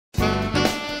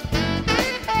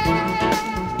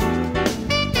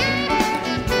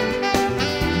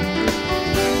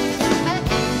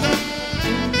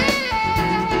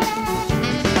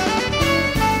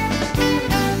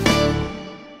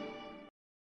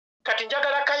kati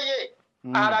njagala Kaye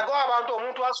alago abantu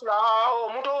omuntu asula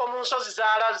omuntu omunsozi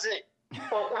zaalaze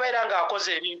okubeera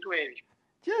ng'akoze ebintu ebyo.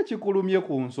 Kyekikulumye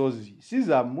ku nsozi si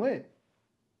zammwe?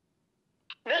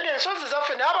 Nende ensozi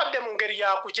zaffe n'abadde mu ngeri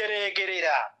ya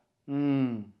kujereegerera.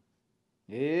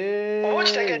 Oba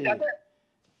kitegedde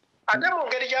ate mu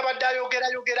ngeri gy'abadde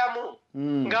ayogerayogeramu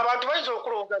ng'abantu bayinza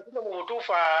okulowooza nti mu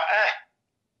butuufu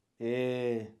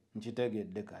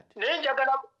nkitegedde kati. Naye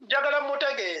njagala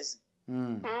mutegeeze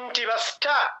nti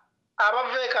basita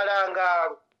abava e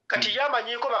Kalangaalo kati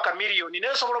yamanyiiko bakamiliyoni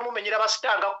naye nsobola omumenyera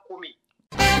basita nga 10.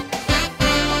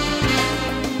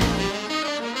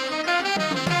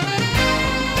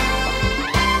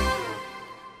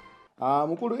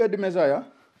 Mukulu Eddy Mezaya,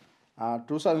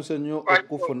 tusanyuse nnyo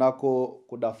okufunako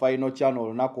ku The Final Channel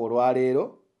olunaku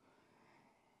olwaleero.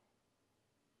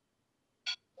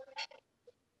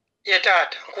 Ye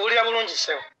taata, nkuwulira bulungi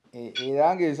sewo.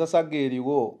 Era ng'ensasagga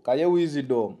eriwo, Kaye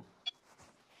Wisdom.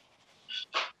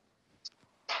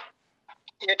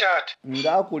 Ye taata.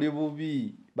 Ng'akuli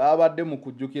bubi, babadde mu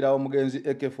kujjukira omugenzi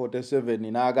AK47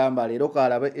 n'agamba leero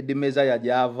kaalabe Eddy Mezaya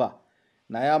gy'ava.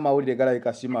 Naye amawulire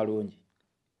galabika si malungi.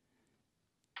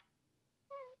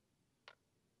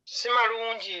 Si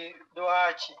malungi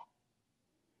lwaki?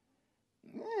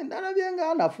 Ndalabye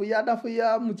nga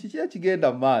anafuya mu kiki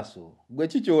ekigenda mu maaso. Gwe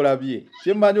kikyolabye?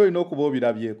 Kyemmanyi olina okuba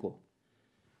obirabyeko.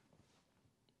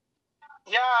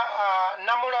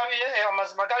 Namulabye,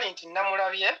 amazima gali nti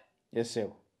namulabye.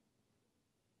 Yesewo.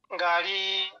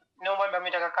 Ng'ali n'omwami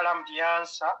bamuyita Kalamu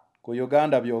Dyansa. Ku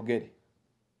Uganda byogere.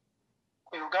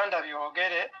 Ku Uganda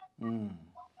byogere.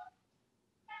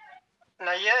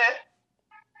 Naye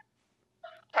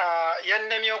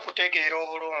yannemye okutegeera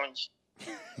obulungi.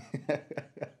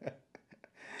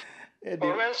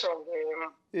 Olw'ensonga emu.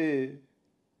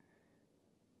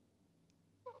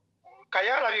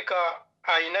 Kaye alabika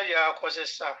ayina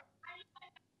by'akozesa.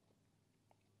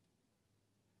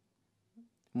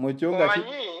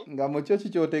 Nga mukyo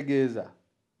kikyotegeeza?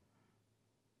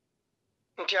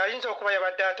 Nti ayinza okuba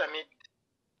yabadde atamidde.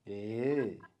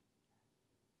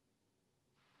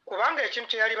 Kubanga ekintu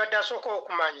kye yali badde asooka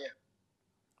okumanya.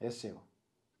 Yesewo.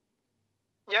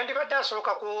 Yandibadde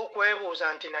asooka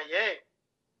kwebuuza nti naye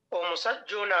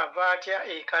omusajja ono ava atya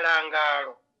e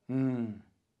Kalangaalo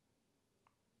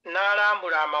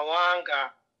n'alambula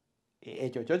amawanga.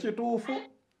 Ekyo kyo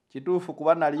kituufu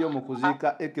kuba naliyo mu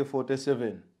kuziika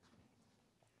AK47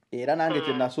 era nange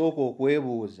kye nasooka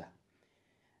okwebuuza.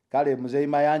 Kale Muzeeyi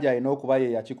Mayanja alina okuba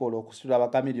ye yakikola okusitula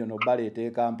bakamiliyoni obbaleeta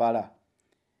e Kampala.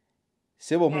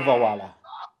 Sebo muva wala.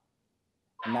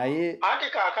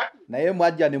 Naye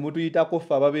mwajja ne mutuyitako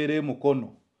ffe ababeera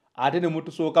emukono ate ne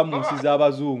mutusooka mu nsi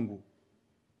z'abazungu.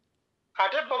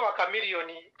 Ate bo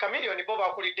bakamiliyoni bo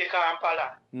bakulidde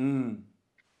Kampala.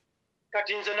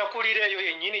 Kati nze nakulira eyo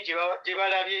yennyini gye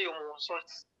balabye eyo mu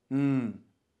nsozi.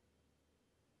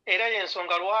 Era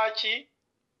y'ensonga lwaki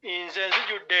nze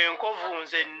nzijudde enkovu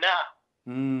nzenna.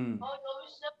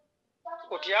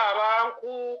 Kutyaba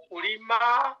nku, kulima,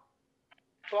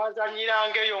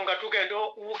 twazanyiranga eyo nga tugenda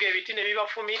okuwuga ebiti ne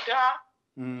bibafumita.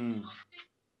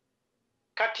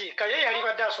 Kati Kaye yali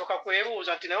badde asooka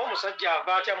kwebuuza nti naye omusajja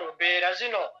ava atya mu mbeera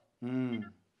zino.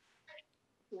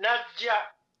 Najja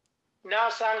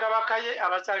n'asanga bakaye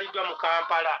abazaliddwa mu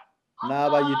Kampala.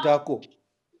 N'abayitako.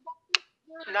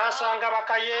 N'asanga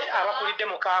bakaye abakulidde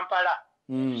mu Kampala.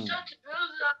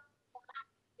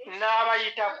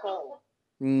 N'abayitako.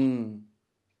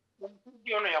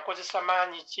 Omusajja ono yakozesa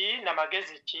maanyi ki na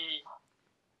magezi ki?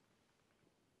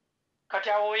 Kati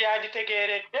awo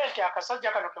yanditegeeredde nti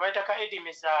akasajja kano ke bayita ka Eddy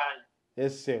Mezaya.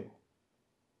 Yesewo.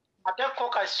 Ate ko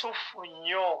kasufu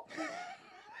nnyo.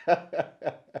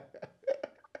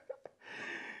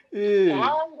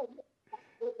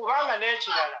 Kubanga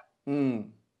n'ekirala.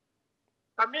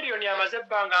 Kamiliyoni amaze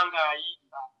ebbanga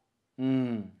ng'ayimba.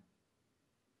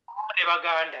 Ne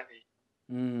baganda be.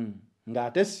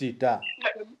 Ng'ate sita.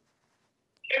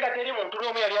 Nga teri muntu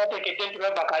n'omu yali ateekedde nti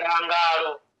bava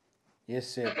Kalangaalo.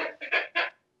 Yesewo.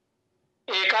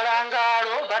 E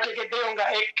Kalangaalo bategeddeyo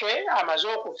nga Ekke amaze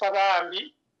okufa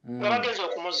bambi nga bageze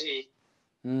okumuziika.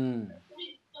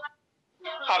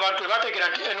 Abantu bategera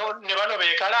nti ne bano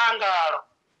be Kalangaalo.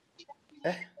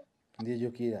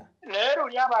 Ndijjukira. Naye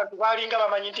luli abantu baalinga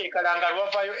bamanyi nti e Kalangaalo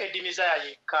wavaayo Eddy Mezaya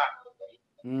yekka.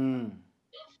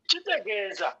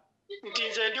 Kitegeeza nti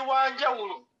nze ndi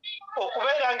wanjawulo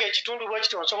okubeera ng'ekitundu bwe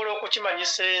kityo nsobola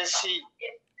okukimanyisa ensi.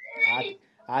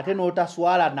 Ate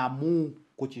n'otaswala namu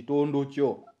ku kitundu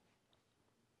kyo.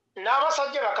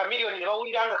 N'abasajja bakamiliyoni ne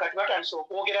bawulira nga kati batandise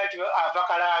okwogera nti ava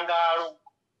Kalangaalo.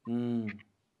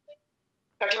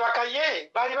 Kati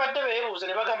bakaye baali badde beebuuza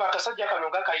ne bagamba akasajja kano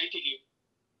nga kayitirivu.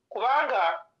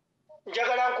 kubanga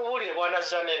njagala nkubuulire bwana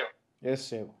Zanero. Yes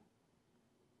sebo.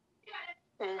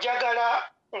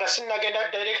 Njagala nga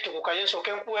sinnagenda direct ku Kaye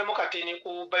nsooke nkuweemu katini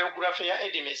ku biography ya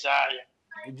Eddy Mezaya.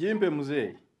 Jimpe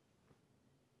muzeeyi.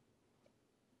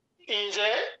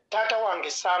 Nze taata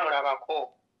wange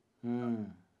saamulabako.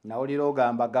 Nawulira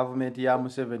ogamba gavumenti ya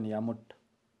Museveni yamutta.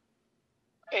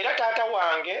 Era taata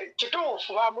wange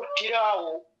kituufu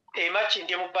bamuttiraawo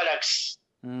Makindye mu Barracks.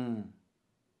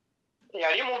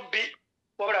 Yali mubbi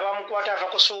wabula bamukwata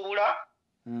ava kusuubula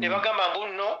ne bagamba mbu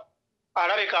nno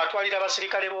alabika atwalira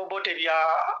abasirikale b'obote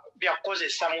bya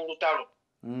kukozesa mu lutalo.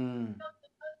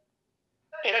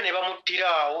 Era ne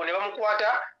bamuttiraawo ne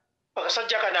bamukwata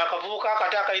akasajja kano akavubuka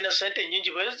akati akalina ssente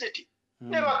nnyingi bwe ziti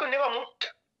ne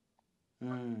bamutta.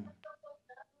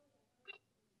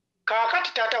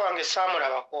 Kaakati taata wange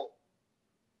saamulabako.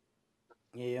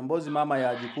 Mbozi mama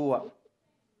yagikuwa.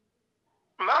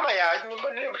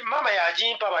 Mama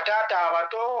yagimpa bataata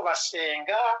abato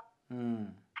basenga.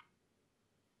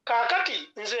 Kaakati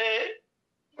nze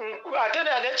ate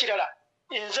n'ekirala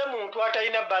nze muntu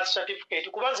atalina birth certificate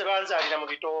kuba nze banzaalira mu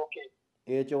bitooke.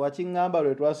 Ekyo wakiŋŋamba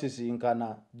lwe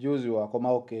twasisinkana juzi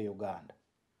wakomawo ke Uganda.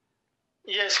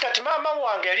 Yes, kati maama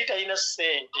wange yali talina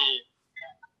ssente.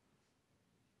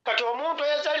 Kati omuntu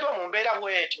eyazaalibwa mu mbeera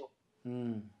bw'etyo.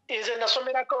 Nze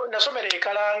nasomera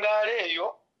ekalangaala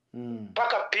eyo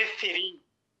paka P3.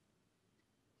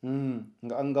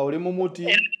 Nga oli mu muti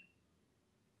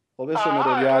oba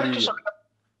essomero lyaliyo?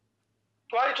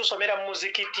 Twali tusomera mu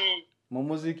muzikiti. Mu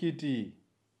muzikiti?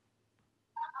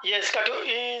 Yes, kati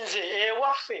nze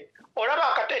ewaffe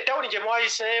olaba ettawuni gye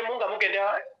mwayiseemu nga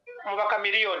mugenda mu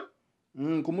bakamiliyoni.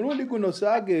 Ku mulundi guno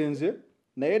saagenze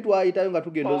naye twayitayo nga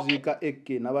tugenda oziika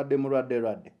Ekke nabadde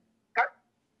mulwadde.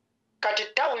 Kati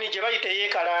tawuni gye bayita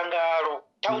ey'ekalangaalo,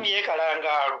 tawuni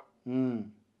y'ekalangaalo.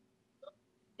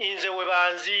 Nze we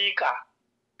banziika.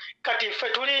 Kati ffe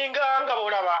tulinga nga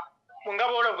bw'olaba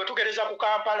bwe tugereza ku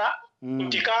Kampala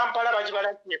nti Kampala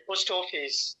bagibalakye post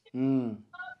office.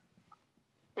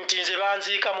 Nti nze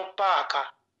banziika mu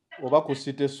paaka. Oba ku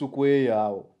City Square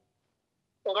awo.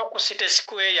 Oba ku City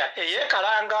Square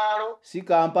ey'ekalangaalo. Si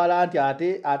Kampala nti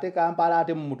ate Kampala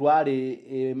ate mu mutwale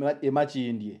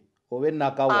Makindye oba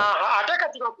Nakawa.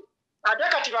 Ate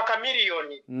kati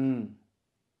bakamiliyoni.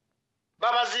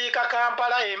 Babaziika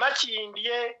Kampala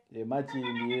Makindye.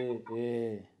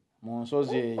 Makindye mu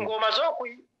nsozi eyo.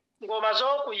 Ng'omaze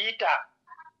okuyita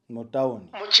mu tawuni.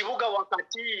 Mu kibuga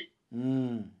wakati.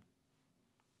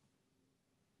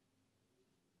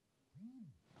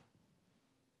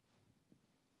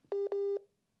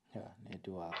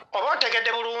 Oba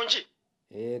otegedde bulungi?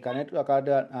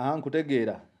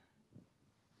 Nkutegeera.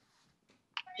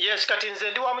 Yes, kati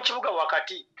nze ndi wa mu kibuga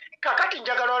wakati. Kakati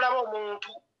njagala olaba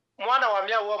omuntu mwana wa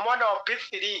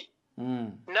P3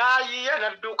 n'ayiya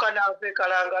n'adduka n'ava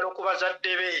ekalangaalo ku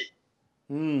bazadde be.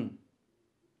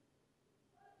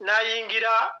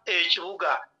 N'ayingira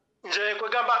ekibuga. Nze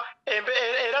kwegamba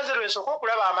era nze lwensooka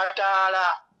okulaba amataala.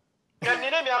 Nga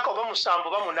nnina emyaka oba 7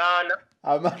 oba 8.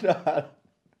 Amataala?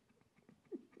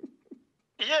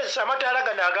 Yes, amataala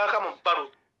gano agaaka mu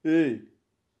bbalu.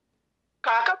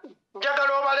 Kaakati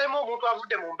njagala obalemu omuntu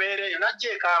avudde mu mbeera eyo n'ajja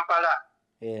e Kampala.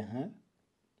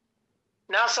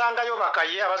 N'asangayo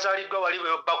bakaye abazaaliddwa wali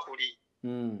Bakuli.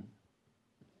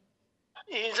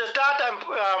 Nze taata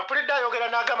mpulidde ayogera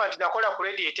n'agamba nti nakola ku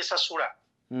leediyo etesasula.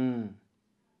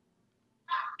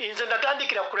 Nze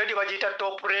natandikira ku leediyo bagiyita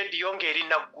Top Radio ng'eri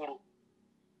Naggulu.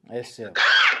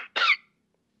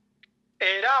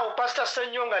 Era awo Pastor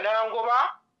Ssenyonga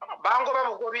bangoba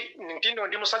bugobi nti nno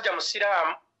ndi musajja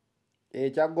musiraamu.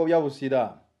 Ekyagobya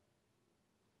busiraamu?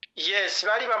 Yes,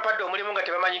 baali bampadde omulimu nga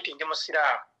tebamanyi nti ndi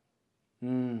musiraamu.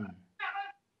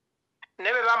 Ne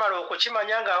bwe baamala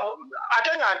okukimanya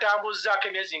ate nga ntambuzzaako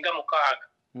emyezi nga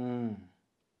 6.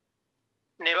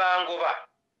 Ne bangoba.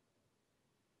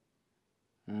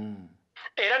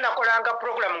 Era nakolanga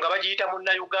puroguramu nga bagiyita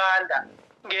Munnayuganda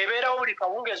ng'ebeerawo buli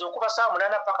kawungeezi okuva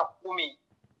 8 paka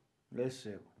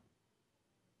 10.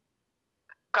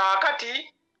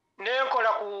 Kaakati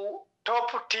nenkola ku Top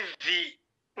TV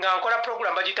nga nkola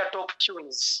puroguramu bagiyita Top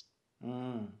Tunes.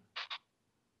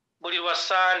 Buli lwa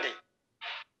Sunday.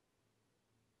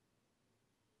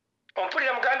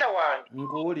 Ompulira muganda wange?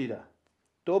 Nkuwulira.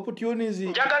 Top Tunes.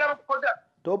 Njagala mukoda.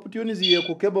 Top Tunes ye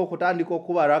kukeba okutandika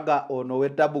okubalaga ono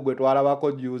w'ettabu gwe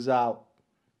twalabako juuzaawo.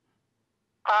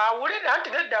 Wulira nti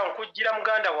nedda nkujjira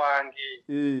muganda wange.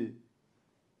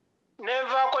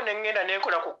 Nenvaako ne ngenda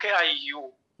nenkola ku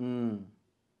KIU.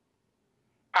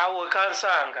 Awo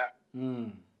ekansanga.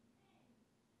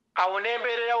 Awo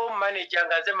nembeererawo manager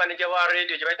nga nze manager wa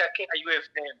radio gye bayita KIU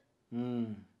FM.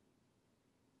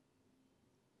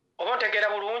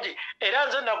 bulungi era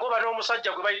nze nagoba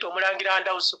n'omusajja gwe bayita omulangira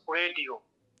Ndawusi ku radio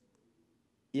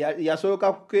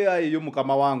yasooka ku Kaye yo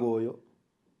mukama wange oyo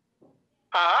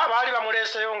baali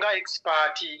bamuleeseyo nga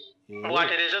expert mu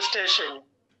television station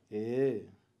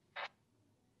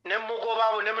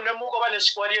nemugoba ne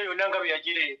squad ye yonna nga bwe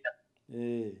yagireeta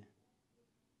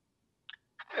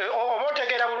oba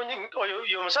otegeera bulungi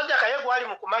oyo omusajja Kaye gwali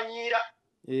mu kumanyiira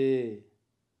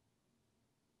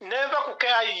nenva ku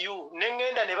KIU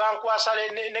nengenda ne bankwasa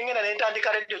nengenda ne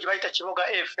ntandika radio gye bayita Kiboga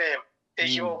FM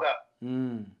ekiboga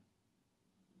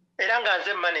era nga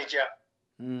nze manager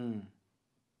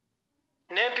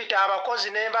nempita abakozi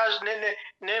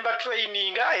nemba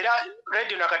training era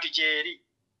radio nakati gyeri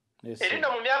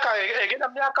erino mu myaka egenda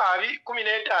mu myaka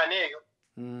 15 eyo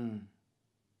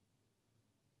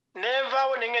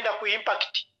nenvaawo nengenda ku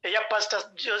impact eya Pastor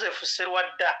Joseph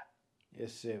Serwadda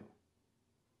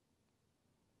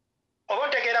oba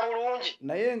ntegeera bulungi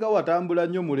naye nga watambula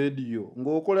nnyo mu radio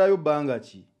ng'okolayo bbanga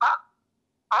ki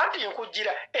anti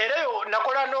nkujjira era yo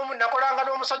nakolanga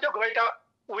n'omusajja gwe bayita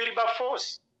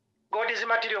Wilberforce God is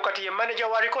material kati ye manager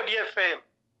wa Record FM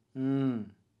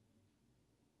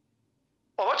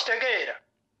oba kitegeera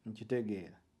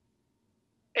nkitegeera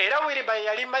era Wilberforce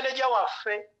yali manager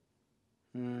waffe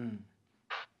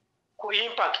ku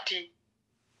impact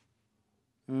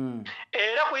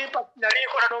era ku impact nali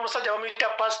nkola n'omusajja bamuyita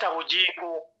Pastor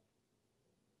Bujingo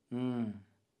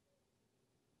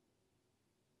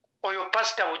oyo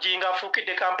Pastor Bujingo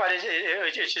afuukidde Kampala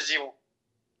ekizibu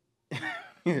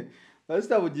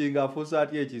Pastor Bujingo afuuse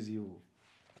atya ekizibu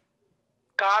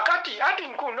kaakati ati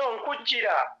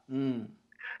nkujjira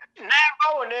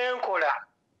nenvawo nenkola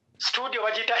studio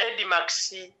bagiyita Eddy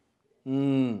Max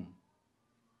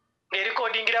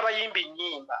erikodingira abayimbi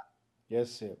nnyimba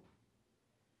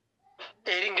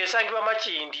eri ng'esangibwa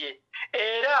Makindye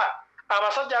era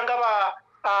abasajja nga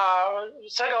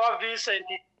Sega wa Vincent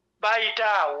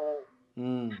bayitaawo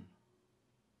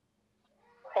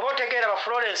oba otegeera ba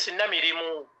Florence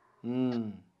Namirimu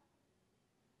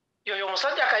yoyo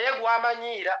omusajja Kaye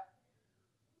gwamanyiira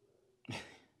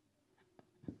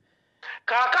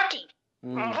kaakati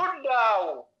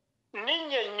nvuddaawo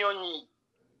ninnya Enyonyi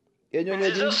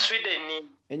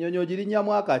Enyonyi ogirinnya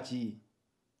mwaka ki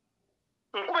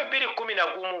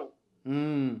 2011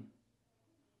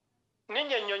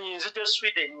 ninnya Enyonyi nzije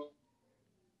Sweden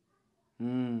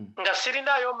nga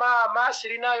sirinayo maama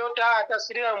sirinayo taata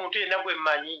sirinayo muntu yenna gwe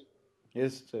mmanyi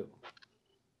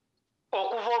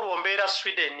okuva olwo mbeera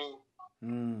Sweden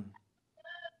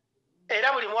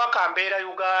era buli mwaka mbeera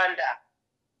Uganda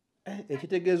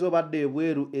ekitegeeza obadde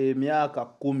ebweru emyaka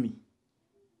 10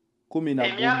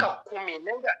 emyaka 10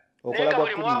 nenga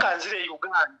buli mwaka nzire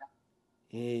Uganda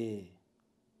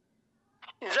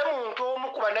nze muntu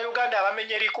omu ku bannayuganda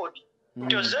abamenye likodi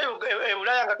nti ozze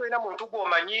Bulaya nga tolina muntu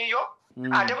gw'omanyiiyo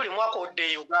ate buli mwaka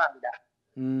odde Uganda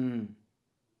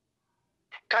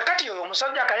kakati oyo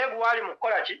omusajja Kaye gwali mu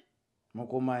kukola ki mu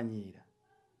kumanyiira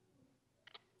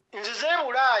nzize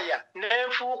Bulaya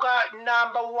nenfuuka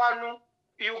number 1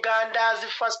 Uganda's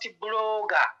first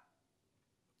blogger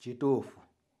kituufu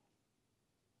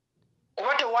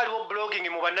kuba tewaliwo blogging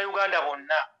mu bannayuganda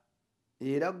bonna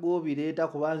era gwobireeta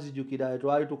kuba nzijukira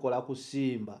twali tukola ku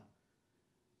Simba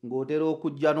ng'otera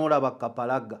okujja n'olaba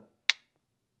Kapalaga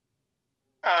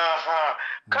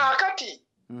kaakati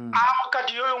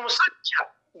kati yoyo omusajja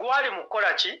gwali mu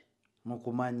kukola ki mu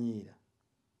kumanyiira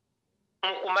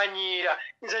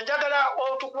nze njagala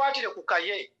otukwatire ku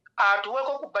Kaye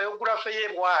atuweko ku biography ye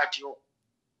bw'atyo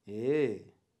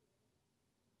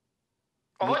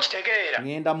oba okitegeera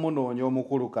ngenda munoonya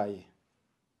omukulu Kaye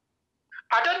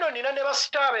ate nno nina ne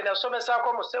basitaabe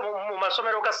nasomesaako mu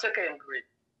masomero ga secondary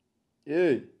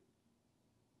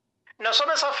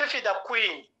nasomesa Fifi the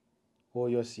Queen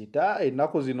oyo sita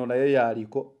ennaku zino naye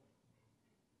yaliko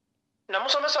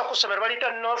namusomesa ku ssomero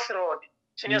baliyita North Road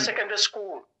Senior Secondary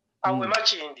School awe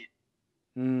Makindye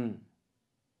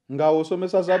nga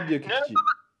osomesa subject ki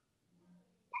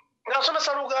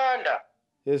nasomesa Luganda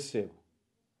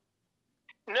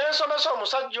nensomesa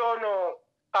omusajja ono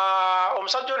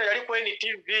yali ku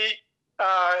NTV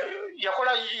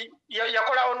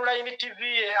yakola online TV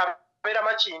abeera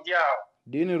Makindye awo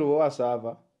Diini Lubowa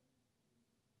Saava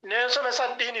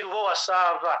nensomesa Diini Lubowa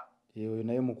Saava oyo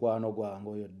naye mukwano gwange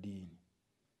oyo Diini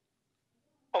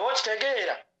oba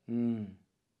okitegeera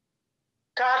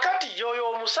kaakati yoyo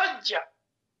omusajja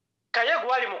Kaye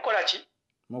gwali mukola ki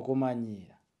mu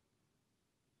kumanyiira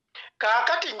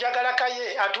kaakati njagala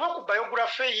Kaye atuwe ku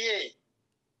biography ye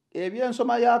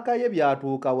ebyensoma ya Kaye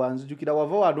byatuuka wanzijukira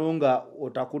wava wano nga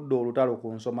otakudde olutalo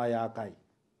ku nsoma ya Kaye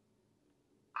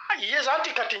yes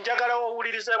anti kati njagala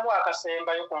owulirizemu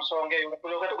akasembayo ku nsonga eyo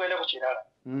tulyoke tugende ku kirala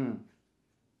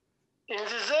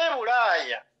nzize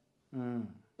Bulaaya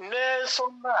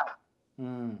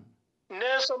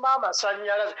nensoma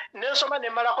amasannyalaze nensoma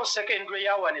nemalako secondary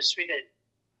ya one Sweden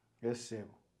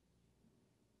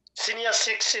senior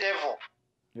 6 level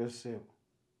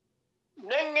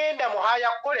nengenda mu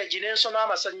higher college nensoma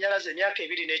amasannyalaze emyaka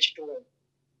 2 n'ekitundu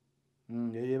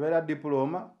ebeera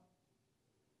diploma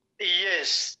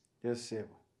yes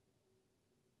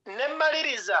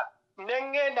nemmaliriza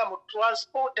nengenda mu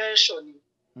transportation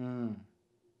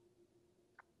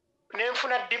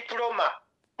nenfuna diploma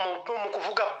mu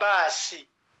kuvuga baasi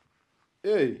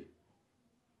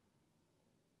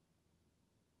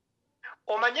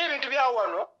omanye ebintu bya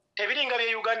wano tebiringa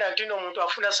bya Uganda nti omuntu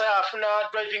afuna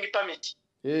driving permit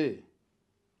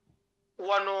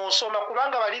wano osoma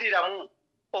kubanga baliriramu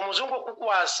omuzungu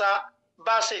okukwasa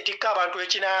baasi etikka abantu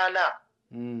 8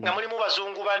 nga mulimu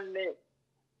bazungu banne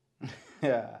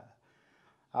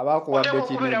abakubadde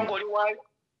kinene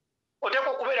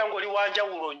oteekwa okubeera ng'oli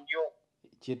wanjawulo nnyo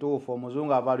kituufu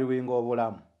omuzungu ava liwinga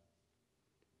obulamu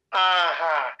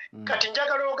kati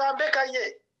njagala ogambe Kaye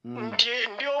nti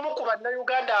ndi omu ku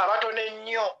bannayuganda abatono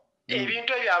ennyo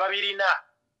ebintu ebyo ababirina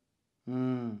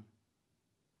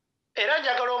era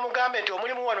njagala omugambe nti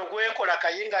omulimu wano gwenkola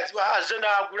Kaye nga azze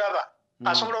n'agulaba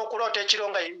asobola okuloota ekiro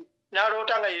nga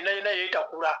n'aloota nga yina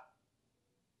yeetakula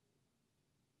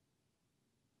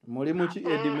mulimu ki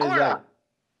Eddy Mezaya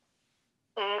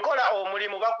nkola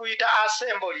omulimu bakuyita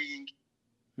assembling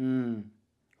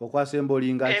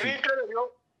okwasembolinga ebintu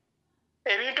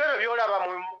ebyo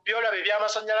byolaba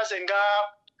ebyamasannyalaze nga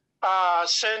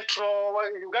central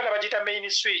Uganda bagiyita main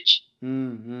switch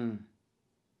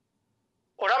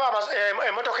olaba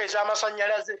emmotoka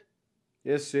ez'amasannyalaze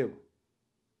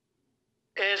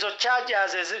ezo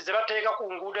chargers ze bateeka ku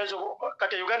nguudo ezo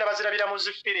kati Uganda bazirabira mu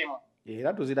zifirimu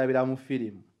era tuzirabira mu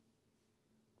firimu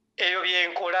eyo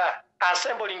byenkola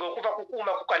assembling okuva ku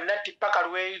kuuma ku kannatti paka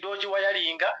lw'edoji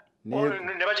wayalinga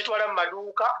ne bagitwala mu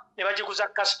maduuka ne bagiguza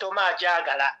kasitoma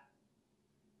agyagala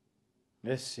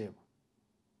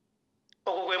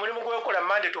ogwo gwe mulimu gwenkola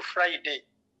Monday to Friday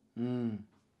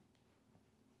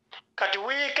kati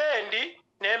wiikendi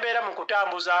nembeera mu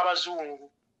kutambuza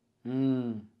abazungu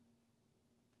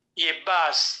ye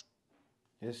baasi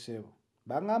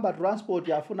bagamba transport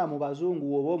afuna mu bazungu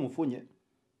oba omufunye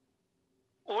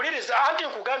uliriza anti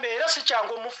nkugambe era si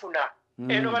kyangu omufuna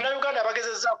eno bannayuganda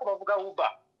bagezezzaako bavuga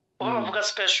uber oba bavuga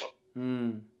special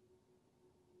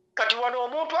kati wano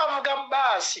omuntu avuga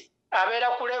baasi abeera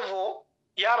ku level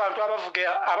y'abantu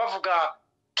abavuga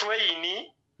train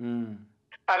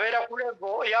abeera ku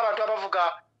level y'abantu abavuga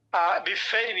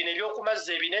bifeeri bino ebyokumazzi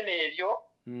ebinene ebyo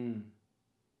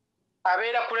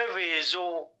abeera ku level ezo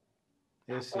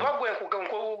kuba gwe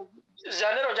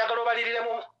zanero njagala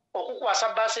obaliriremu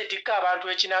okukwasa baasi etikka abantu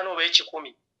 8 oba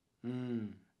 10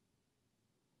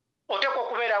 oteekwa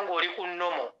okubeera ng'oli ku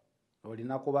nnomo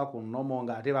olina kuba ku nnomo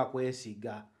ng'ate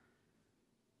bakwesiga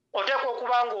oteekwa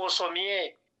okuba ng'osomye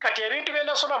kati ebintu bye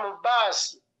nasoma mu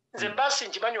baasi nze baasi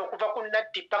nkimanyi okuva ku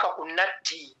natti paka ku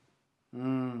natti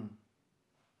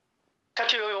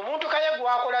kati oyo omuntu Kaye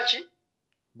gwakola ki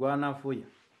gwanafuya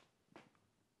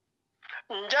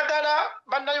njagala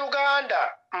bannayuganda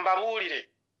mbabuulire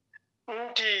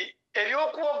nti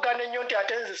ebyokuwoggana ennyo nti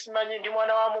ate nze simanyi ndi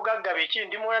mwana wa mugagga biki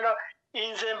ndi mwana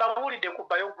nze mbabuulidde ku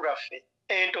biography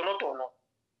entonotono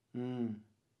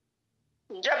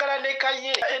njagala ne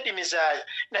Kaye Eddy Mezaya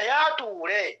naye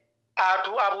atuule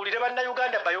abuulire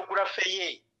bannayuganda biography ye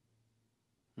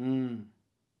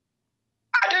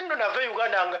ate nno nava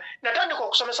Uganda nga natandika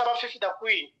okusomesa ba Fifth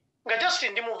Queen nga just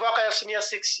ndi mu vaaka ya senior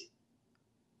 6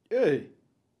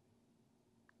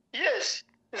 yes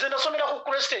nze nasomera ku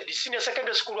Crested Senior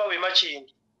Secondary School wawe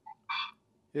Makindi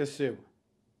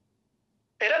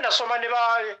era nasoma ne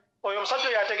oyo omusajja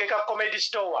oyo ategeka comedy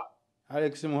store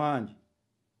Alex Muhanji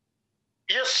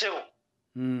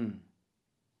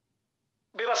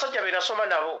be basajja be nasoma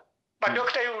nabo ba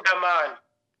Dr. Yudaman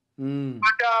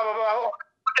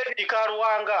David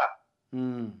Karuwanga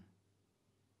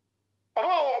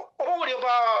oba uli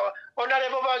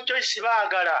onalebo ba Joyce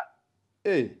Baagala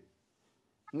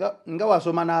nga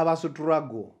wasoma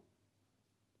n'abasuturago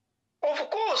of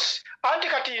course anti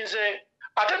kati nze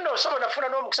ate nno osoma nafuna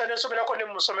n'omukisa nensomerako ne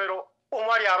mu ssomero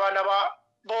omwali abaana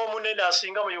b'omunene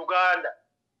asinga mu Uganda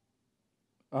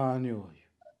ani oyo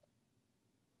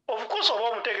of course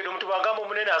oba omutegedde omuntu bagamba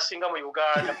omunene asinga mu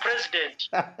Uganda president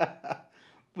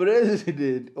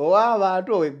ow'abantu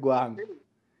ow'eggwanga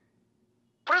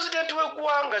president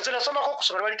w'eggwanga nze nasomako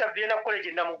okusomera balita Vienna College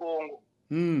e Namugongo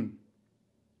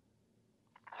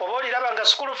oba oliraba nga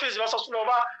school fees basasula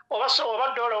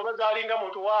oba dola oba zalinga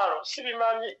muntu waalo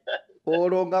sibimanyi.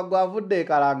 Olwo nga gwavudde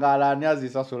ekalangala ani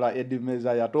azisasula Eddy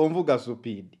Mezaya tonvuga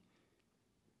supidi.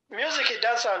 Music,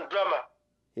 dance and drama.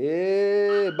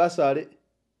 Basale.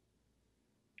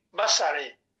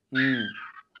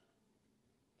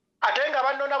 Ate nga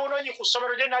bannona bunonyi ku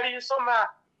ssomero gye nali nsoma.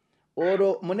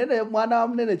 Olwo munene mwana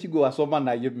munene kigo wasoma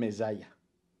naye Mezaya.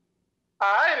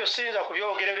 Ebyo siyinza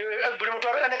kubyogera buli muntu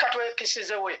abeera ne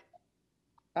katwekisize we.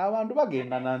 Abantu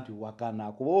bagenda nanti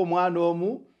wakana kuba omwana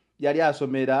omu yali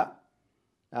asomera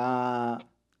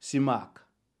Simaka.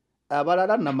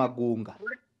 Abalala Namagunga.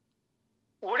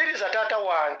 Wuliriza taata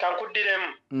wange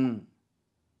kankuddiremu.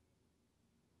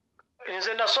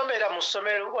 Nze nasomera mu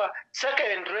ssomero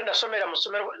secondary nasomera mu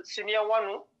ssomero senior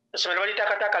 1 essomero baliyita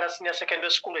Katakala senior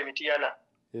secondary school Emitiyana.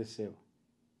 Yes.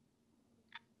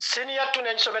 Senior 2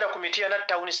 n'ensomera ku Mitiyana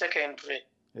town secondary.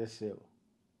 Yes.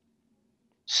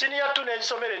 Senior 2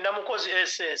 n'ensomera Namukozi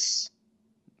SS.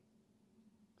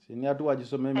 Senior 2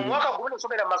 wagisomera mu mwaka gumu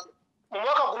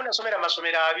nasomera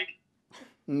masomero 2.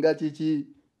 Nga kiki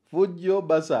fujjo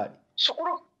basali.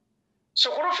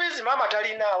 Sukulu fees mama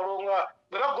talina olonga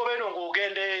bwe bagoba eno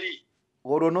ng'ogenda eri.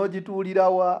 Olwo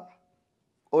n'ogituulirawa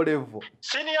Olevo.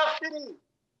 Senior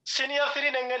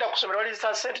 3 n'engenda ku ssomero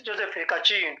lisa St. Joseph e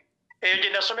Kakindu. Eyo gye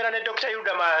nasomera ne Dr.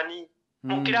 Yudamani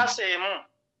mu kirasi emu.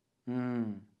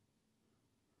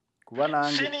 Kuba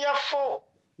nange Senior 4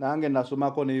 nange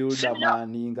nasomako ne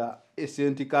Yudamani nga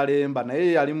St. Kalemba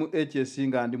naye yali mu HS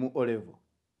nga ndi mu Olevo.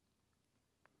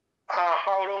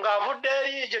 Olwo ng'avudde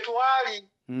eri gye twali.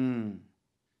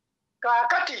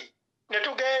 Kaakati ne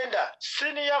tugenda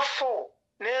Senior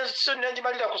 4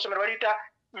 n'enjimalira ku ssomero baliyita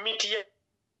Mitiyana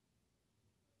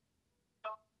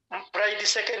Pride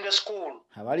Secondary School.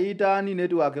 Abaliyita ani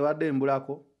network badde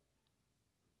embulako?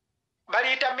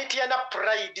 Baliyita Mitiyana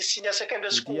Pride Senior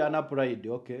Secondary School. Mitiyana Pride,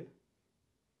 okay.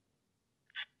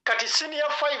 Kati Senior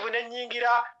 5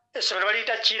 n'ennyingira essomero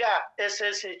baliyita Kira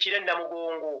SS Kira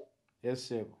Namugongo.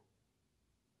 Yes.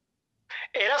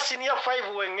 Era Senior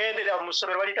 5 weng'endera mu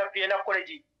ssomero baliyita Vienna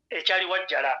College ekyali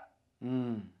Wajjala.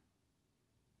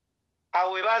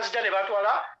 Awo we banzija ne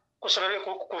batwala ku ssomero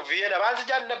ku Vienna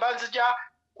banzija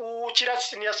ku Kira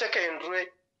Senior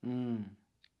Secondary.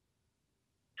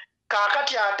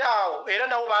 Kaakati ate awo era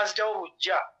nawo banzijawo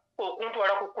bujja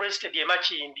okuntwala ku Crested e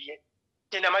Makindye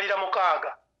gye namalira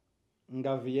 6.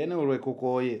 Nga Vienna olwe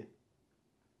kukoye.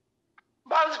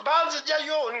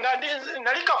 Banzijayo nga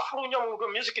nali kafulu nnyo mu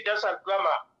music, dance and drama.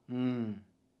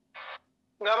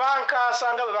 Nga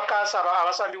bankaasa nga bwe bakaasa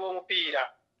abasambi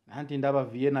b'omupiira. Anti ndaba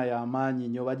Vienna y'amaanyi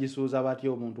nnyo bagisuuza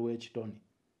batya omuntu w'ekitone.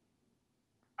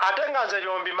 Ate nga nze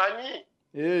byombi manyi.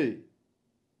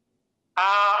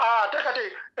 Ate kati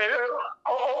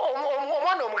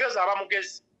omwana omugezi aba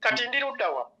mugezi. Kati ndi ludda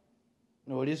wa?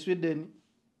 Oli Sweden?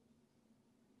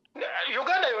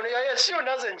 Uganda yona yensi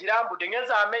yonna nze njirambudde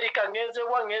ngenze America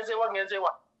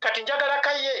ngenzewa. Kati njagala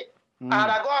Kaye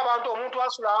alaga abantu omuntu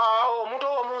asula omuntu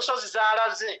omu nsozi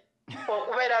zaalaze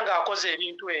okubeera ng'akoze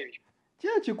ebintu ebyo. Ki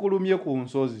ekikulumye ku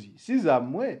nsozi? Si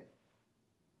zammwe?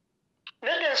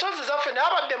 Nende ensozi zaffe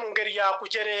n'abadde mu ngeri ya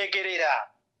kujereegerera.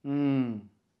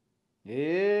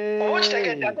 Oba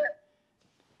kitegedde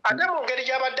ate mu ngeri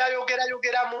gy'abadde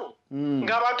ayogerayogeramu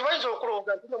ng'abantu bayinza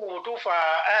okulowooza nti mu butuufu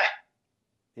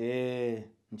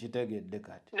nkitegedde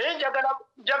kati. Naye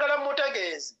njagala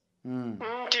mutegeezi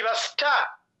nti basita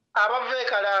abava e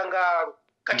Kalangaalo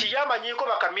kati yamanyiiko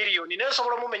bakamiliyoni naye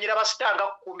nsobola omumenyera basita nga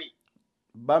 10.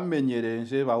 Bamenyera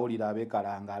ensi bawulira ab'e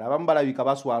Kalangaalo abamu balabika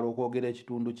baswala okwogera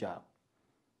ekitundu kyabwe.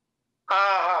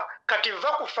 Kati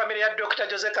va ku famire ya Dr.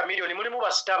 Jose Kamiliyoni mulimu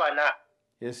basita 4.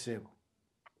 Yesebo.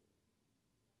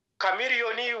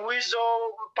 Kamiliyoni, Wizo,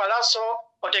 Palaso,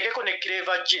 otegeko ne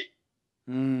Clever G.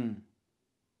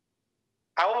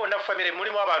 Abo bonna famire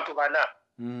mulimu abantu 4.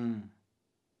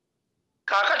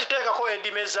 Kaakati teekako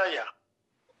Eddy Mezaya.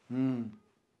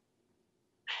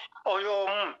 Oyo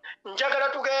njagala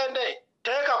tugende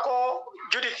teekako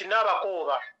Judith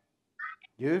Nabakooba.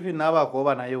 Judith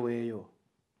Nabakooba naye weeyo.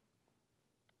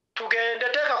 Tugende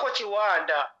teekako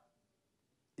Kiwanda.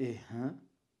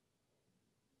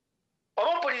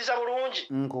 Oba mpuliriza bulungi?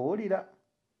 Nkuwulira.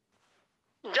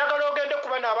 Njagala ogende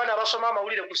kuba n'abaana abasoma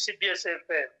amawulire ku CBS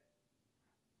FM.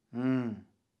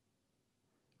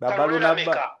 Babaluna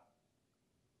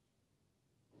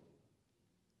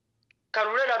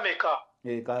Kalulela Meka.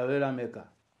 Kalulela Meka.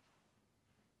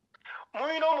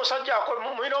 Muyina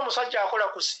omusajja akola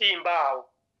ku Simba awo.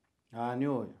 Ani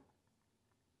oyo?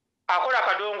 Akola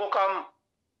kadongo kamu.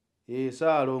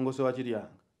 Saalongose wa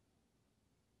Kiryanga.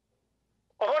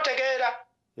 Oba otegeera?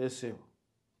 Yesebo.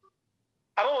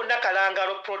 abo bonna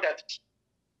kalangalo product.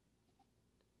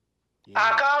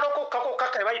 Akaalo kokka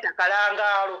ke bayita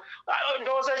kalangalo.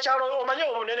 Ndowooza ekyalo omanyi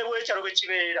obunene bw'ekyalo bwe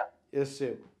kibeera. Yes.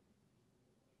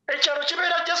 Ekyalo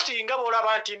kibeera just nga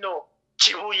bw'olaba nti no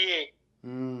kibuye.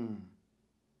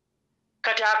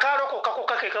 Kati akaalo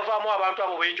kokka ke kavaamu abantu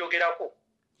abo bwe njogerako.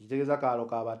 Kitegeeza kaalo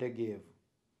k'abategeevu.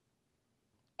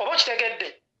 Oba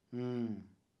kitegedde?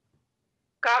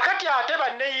 Kaakati ate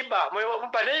banneyiba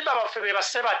baffe be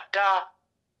basse batta.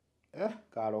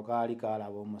 Kaalo kaali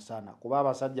kaalaba omusana kuba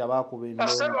abasajja baakuba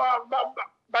endongo.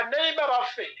 Banneyiba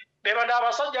baffe be bano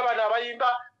abasajja bano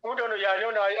abayimba omuntu ono yani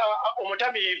ono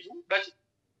omutamiivu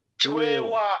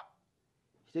kiweewa.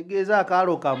 Kitegeeza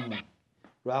akaalo kammwe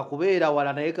lwakubeera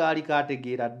wala naye kaali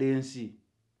kaategeera dde ensi.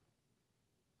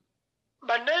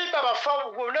 Banneyiba baffe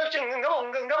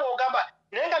nga bw'ogamba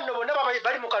naye nga nno bonna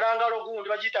bali mu kalangalo gundi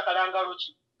bagiyita kalangalo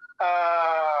ki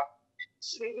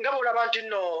nga bw'olaba nti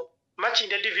nno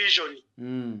Makinde division.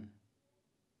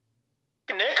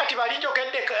 Naye kati bali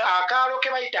njokedde akaalo ke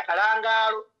bayita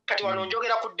kalangalo kati wano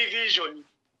njogera ku division.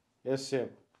 Yes.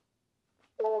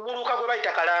 Omuluka gwe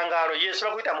bayita kalangalo yes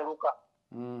baguyita muluka.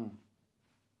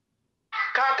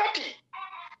 Kaakati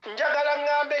njagala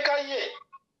ngambe Kaye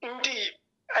nti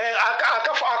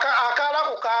akaala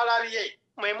ku kaalabye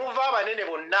mwe muva abanene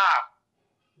bonna.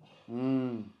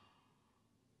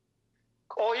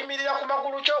 Oyimirira ku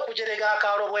magulu ky'okujerega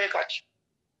akaalo bwe kati.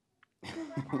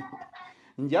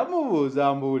 Nja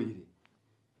mubuuza mbuulire.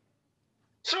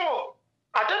 So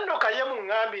ate nno Kaye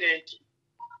muŋŋambire nti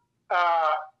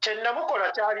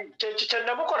kyennamukola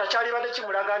kyali badde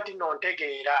kimulaga nti nno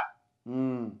ntegeera.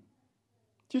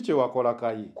 Ki kye wakola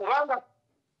Kaye?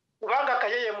 Kubanga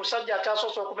Kaye ye musajja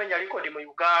atasoose okumenya likodi mu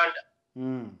Uganda.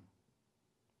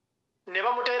 Ne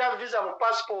bamuteera visa mu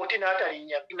passport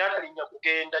n'atalinya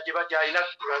kugenda gye bajja alina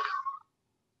kulaga.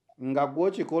 Nga gwe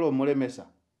okikola omulemesa?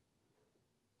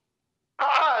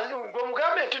 Gwe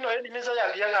mugambe nti no Eddy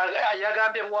Mezaya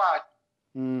yagambye bw'ati.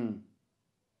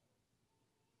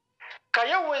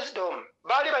 Kaye Wisdom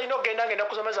baali balina okugenda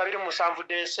ng'ennaku z'omwezi 27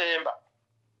 Desemba.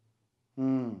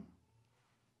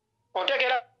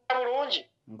 Ontegeera bulungi?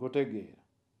 Nkutegeera.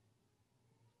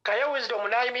 Kaye Wisdom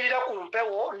n'ayimirira ku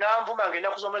mpewo n'anvuma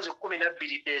ng'ennaku z'omwezi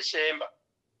 12 Desemba.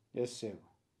 Yes.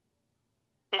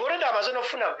 Ng'olwedde amaze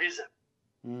n'okufuna visa.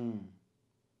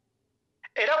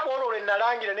 Era ku olwo lwe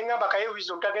nalangira ne ngamba Kaye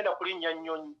Wisdom tagenda kulinnya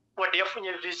Enyonyi wadde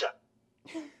yafunye visa.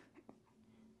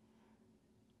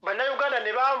 Bannayuganda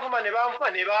ne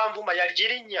banvuma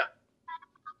yagirinnya.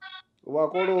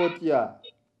 Wakola otya?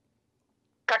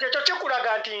 Kati ekyo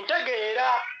kikulaga nti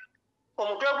ntegeera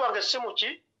omutwe gwange si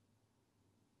muki.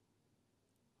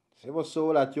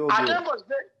 Sebosobola kyogera. Ate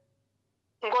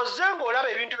ngozze ng'olaba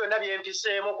ebintu byonna bye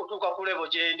mpiseemu okutuuka ku lebo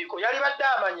gye ndiko yali badde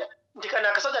amanya nti kano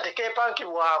akasajja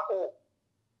tekeepankibwako.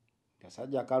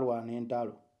 Kasajja kalwana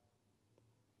entalo.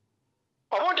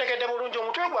 Oba ontegedde bulungi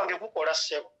omutwe gwange gukola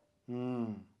ssebo.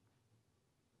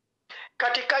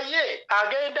 Kati Kaye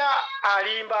agenda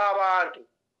alimba abantu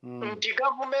nti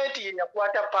gavumenti ye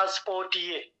yakwata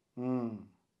paasipooti ye.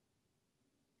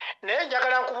 Naye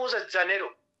njagala nkubuuza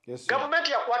Zanero.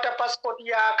 Gavumenti yakwata paasipooti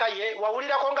ya Kaye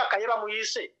wawulirako nga Kaye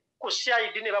bamuyise ku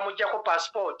CID ne bamuggyako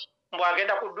paasipooti mbw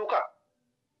agenda kudduka.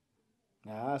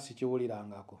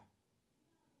 Sikiwulirangako.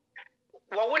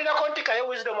 Wawulirako nti Kaye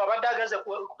Wisdom abadde ageze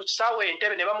ku kisaawe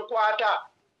Entebbe ne bamukwata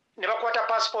ne bakwata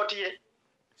paasipooti ye?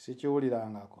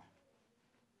 Sikiwulirangako.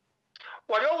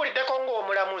 Wali owuliddeko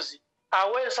ng'omulamuzi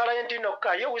awa ensala ye nti no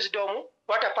Kaye Wisdom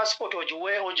kwata paasipooti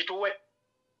ogituwe?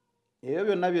 Ebyo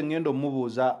byonna bye ŋŋenda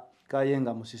omubuuza Kaye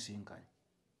nga musisinkanye.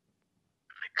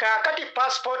 Kaakati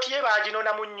paasipooti ye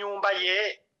baaginona mu nnyumba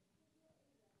ye.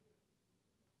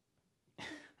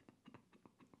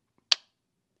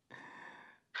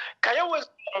 Kaye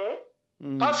Wisdom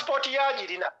paasipooti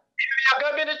yagirina.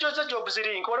 Yagambye ne Joseph Jobs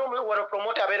Link wano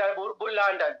promoter abeera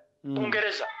London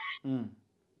Bungereza.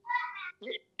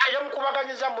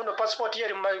 Yamukubaganyiza muno paasipooti ye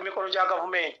eri mu mikono gya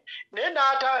gavumenti naye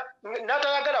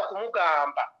n'atayagala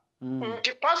kumugamba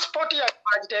nti paasipooti yange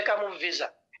agiteeka mu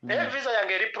visa naye visa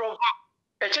yange eri provo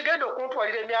ekigenda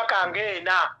okuntwalira emyaka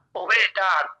ng'ena oba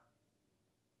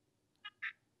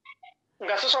 5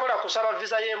 nga sisobola kusaba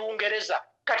visa y'e Bungereza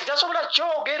kati tasobola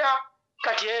kyogera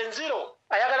kati enziro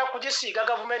ayagala kugisiiga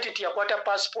gavumenti nti yakwata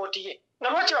paasipooti ye nga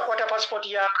lwaki bakwata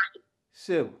paasipooti ya Kaye?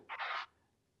 Sebo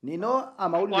nino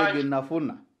amawulire ge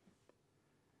nafuna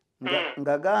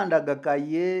nga gandaga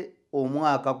Kaye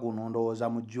omwaka guno ndowooza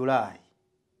mu July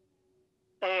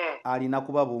alina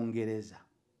kuba Bungereza.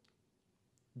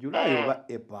 July oba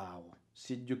epaawo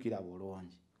sijjukira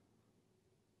bulungi.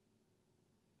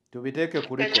 Tubiteeke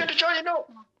kuri ekintu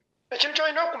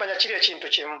kyolina okumanya kiri ekintu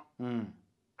kimu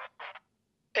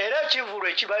era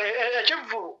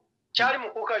ekivvulu kyali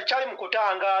mu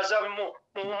kutangaaza mu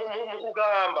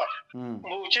kugamba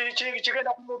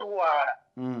kigenda kumutwala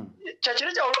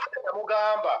kyekiri kyawulira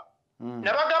mugamba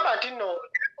nabagamba nti nno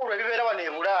ebikulu ebibeera wano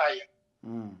e Bulaaya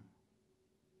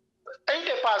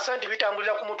 80%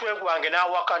 bitambulira ku mutwe gwange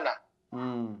n'awakana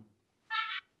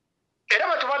era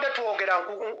bwe tubadde twogera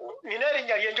nina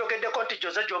erinnya lyenjogeddeko nti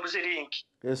Jose Jobs Link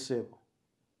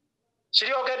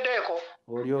kiryogeddeeko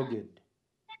olyogedde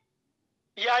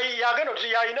yagenda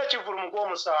yalina ekivvulu mu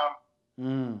gw'omusanvu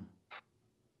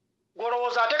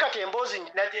gwolowooza ate kati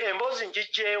emboozi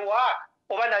njijjeewa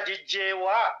oba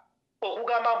nagijjeewa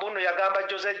okugamba mbu nno yagamba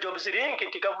Jose Jobs Link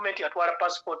nti gavumenti yatwala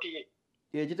paasipooti ye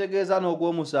ekitegeeza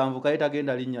n'ogw'omusanvu Kaye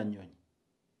tagenda linnya Nnyonyi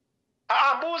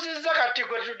mbuuzizza kati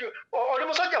oli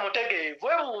musajja mutegeevu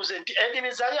webuuze nti Eddy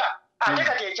Mezaya ate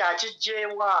kati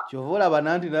ekyakijjeewa kyova olaba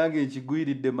nanti nange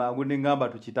ekigwiridde mangu ne ŋŋamba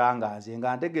tukitangaaze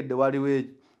nga ntegedde waliwo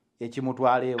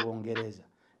ekimutwala e Bungereza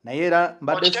naye era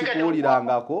mbadde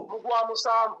sikuwulirangako mugwa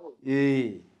musanvu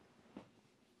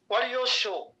waliyo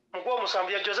show mugwa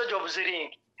musanvu ya Jose Jobs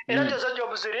Link era Jose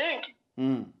Jobs Link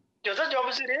Jose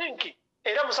Jobs Link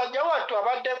era musajja wattu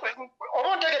abadde oba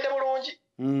ontegedde bulungi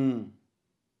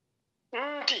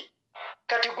nti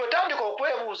kati gwe tandika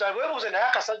weebuuze naye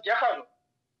akasajja kano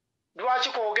lwaki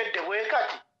koogedde bwe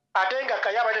kati ate nga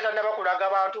Kaye abadde tannaba kulaga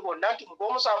abantu bonna nti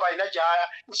mugw'omusanvu alina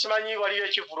simanyi waliyo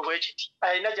ekivvulu bwe kiti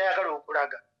alina gy'ayagala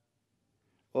okulaga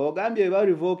ogambye bwe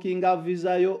barivokinga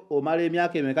visa yo omala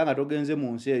emyaka emeka nga togenze mu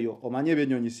nsi eyo omanye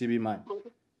ebyennyonyi sibimanyi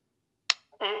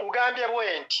nkugambye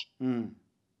bwe nti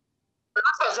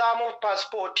basazaamu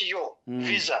paasipooti yo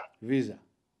visa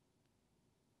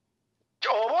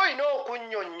oba olina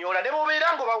okunnyonnyola ne mubeera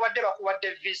ng'obawadde bakuwadde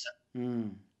visa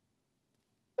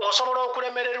osobola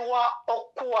okulemererwa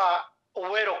okuwa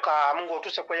welcome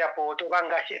ng'otuuse ku airport oba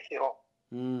nga Heathrow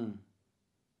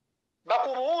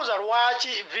bakubuuza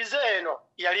lwaki visa eno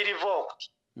yali revoked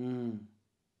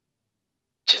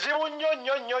kizibu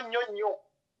nnyo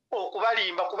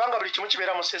okubalimba kubanga buli kimu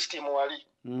kibeera mu system wali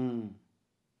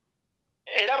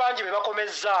era bangi be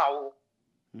bakomezzaawo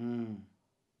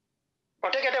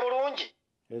otegedde bulungi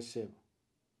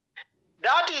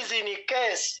that is in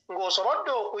case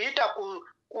ng'osobodde okuyita mu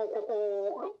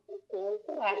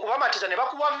kubamatiza ne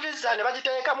bakuwa visa ne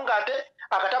bagiteekamu ng'ate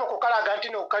akatabo kokalaga nti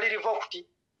nokali revoked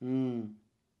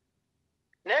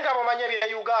naye nga mumanyi ebya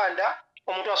Uganda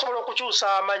omuntu asobola okukyusa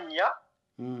amannya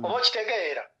oba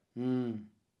okitegeera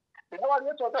naye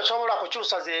waliyo totasobola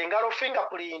kukyusa ze ngalo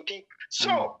fingerprint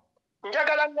so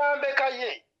njagala ngambe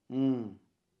Kaye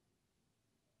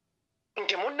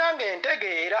nti munnange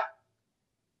ntegeera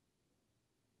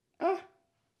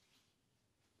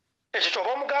ekyo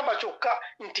kyoba omugamba kyokka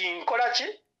nti nkola ki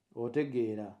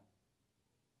otegeera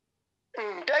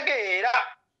ntegeera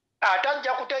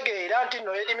atajja kutegeera nti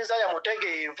no Eddy Mezaya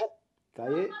mutegeevu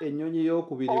Kaye ennyonyi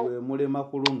y'okubiri bwe mulema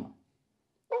ku luno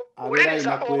abeera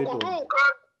alina kwetooga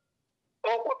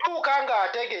okutuuka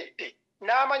ng'ategedde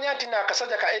n'amanya nti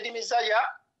n'akasajja ka Eddy Mezaya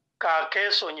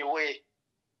kakeesonyiwe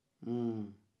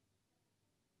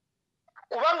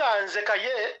kubanga nze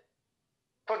Kaye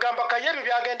kwegamba Kaye ebyo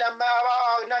byagenda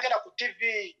nagenda ku TV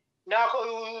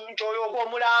nti oyo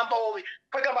ogw'omulambo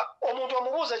kwegamba omuntu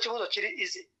omubuuza ekibuuzo kiri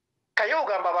izi Kaye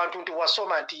ogamba abantu nti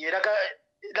wasoma nti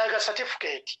eraga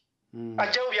certificate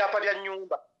ajjayo byapa bya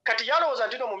nnyumba kati yalowooza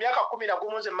nti no mu myaka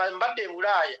 11 nze mbadde e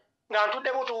Bulaaya nga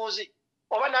ntudde butuuzi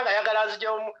oba nange ayagala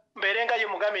nzigyeyo mbeere nga ye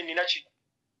mugambe nina kino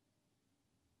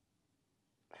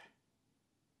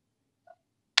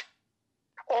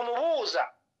omubuuza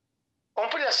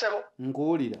ompulira ssebo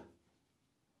nkuwulira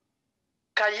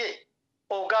Kaye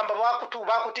ogamba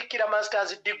bakutikkira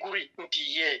masters degree nti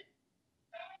ye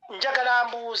njagala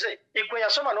mbuuze egwe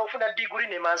yasoma n'ofuna degree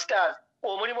ne masters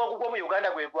omulimu ogugwo mu Uganda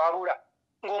gwe gwabula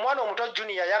ng'omwana omuto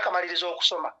junior yakamaliriza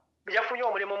okusoma yafunye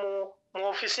omulimu mu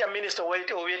ofisi ya minisita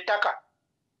ow'ettaka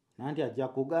nanti ajja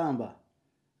kugamba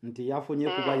nti yafunye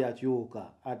kuba yakyuka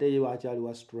ate ye wakyali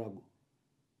wa struggle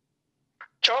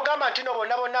kyogamba nti no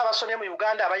bonna abasomye mu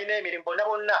Uganda abalina emirimu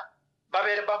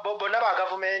bonna ba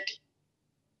gavumenti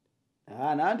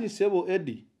nanti ssebo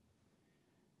Eddy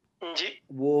nji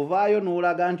bw'ovaayo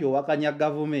n'olaga nti owakanya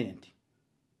gavumenti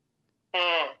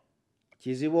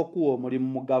kizibu okuwa omulimu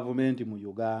mu gavumenti mu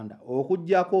Uganda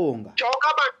okuggyako nga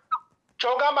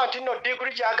kyogamba nti no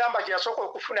diguli gyagamba gyasooka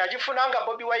okufuna yagifuna nga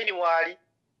Bobi Wine waali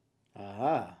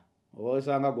oba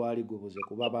osanga gwali gubuze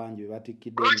kuba bangi be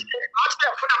batikkidde ate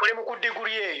yafuna mulimu ku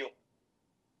diguli eyo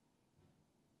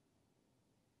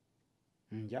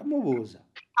nja mubuuza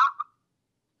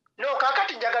no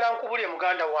kakati njagala nkubulye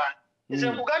muganda wange nze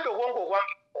nkuganda obwongo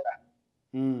obwange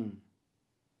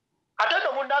ate no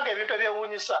munnange ebintu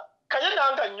ebyewuunyisa Kaye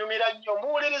nanga nnyumira nnyo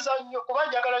muwuliriza nnyo kuba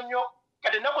njagala nnyo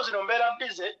kati ennaku zino mbeera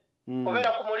bize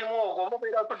obeera ku mulimu ogwo oba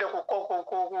obeera tudde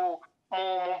mu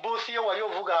buuthi yo wali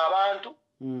ovuga abantu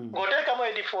ng'oteekamu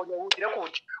edifooni owulire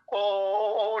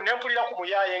nempulira ku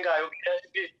muyaaye ng'ayogera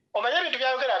omanye ebintu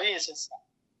byayogera binsesa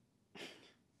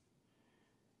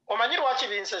omanyi lwaki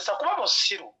binsesa kuba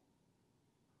musiru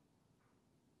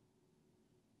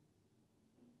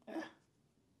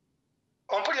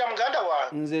ompulira muganda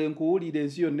wange nze nkuwulira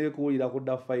ensi yonna ekuwulira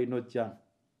kudda final channel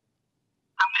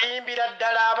ayimbira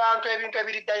ddala abantu ebintu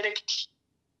ebiri direct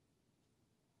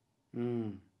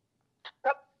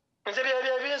nze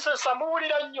byebinsesa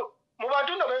muwulira nnyo mu bantu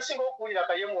nno bensinga okuwulira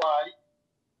Kaye mwali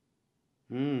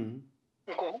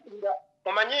nkuwulira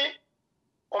omanyi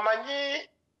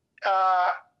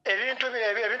ebintu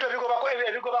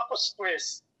ebigobako stress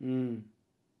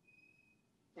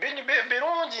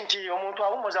birungi nti omuntu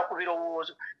awummuza ku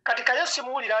birowoozo kati Kaye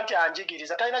simuwulira nti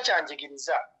anjigiriza talina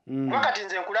kyanjigiriza kuba kati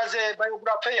nze nkulaze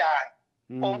biography yange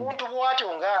omuntu bw'atyo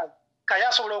ngaali Kaye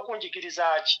asobola okunjigiriza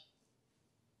ki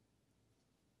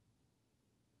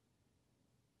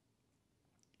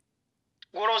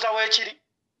golooza weekiri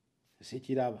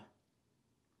sikiraba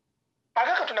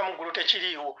aga Katonda mu ggulu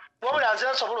tekiriiwo wabula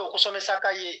nze nsobola okusomesa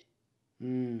Kaye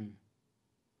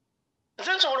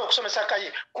nze nsobola okusomesa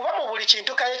Kaye kuba mu buli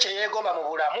kintu Kaye kye yeegomba mu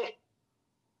bulamu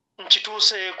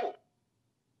nkituuseeko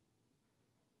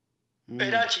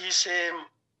era nkiyiseemu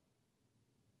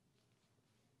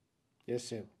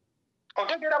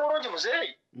otegeera bulungi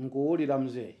muzeeyi nkuwulira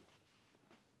muzeeyi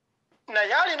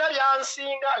naye alina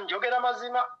byansinga njogera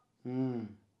mazima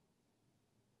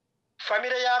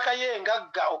famire ya Kaye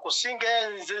ngagga okusinga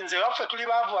nze waffe tuli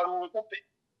baavu balunkupe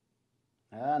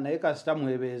naye kasita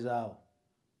mwebeezaawo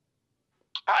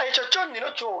ekyo kyo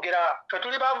nnino kyogera ffe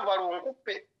tuli baavu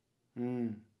balunkupe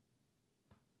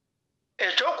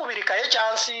ekyokubiri Kaye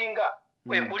kyansinga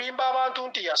kwe kulimba abantu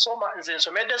nti yasoma nze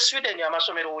nsomedde Sweden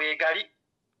amasomero weegali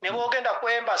ne bwogenda ku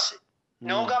embassy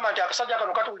n'ogamba nti akasajja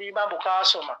kano katulimba mbu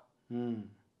kaasoma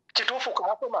kituufu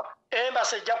kaasoma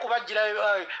embassy ejja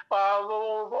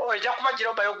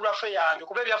kubagirawo biography yange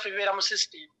kuba ebyaffe bibeera mu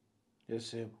system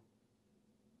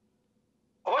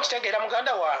oba okitegeera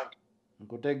muganda wange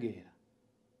nkutegeera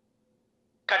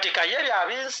kati Kaye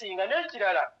byabinsinga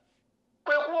n'ekirala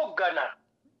kwe kuwoggana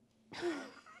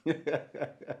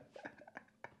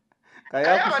Kaye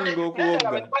akusinga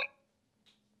okuwoggana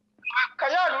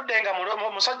Kaye aludde nga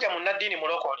musajja munnaddiini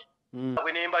mulokole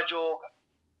bwe ne mbajooga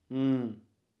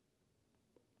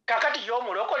kakati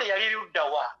y'omulokole yali ludda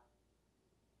wa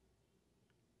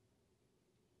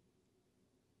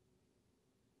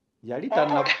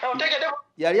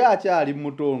yali akyali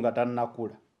muto nga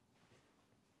tannakula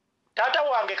taata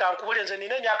wange kankubule nze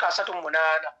nina emyaka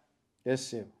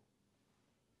 38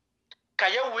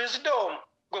 Kaye wisdom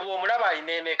gwe bw'omulaba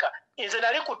alina emeka nze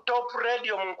nali ku top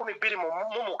radio mu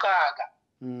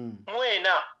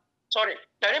 2006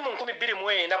 nali mu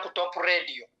 2004 ku top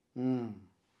radio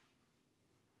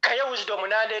Kaye wisdom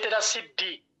nandeetera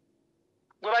CD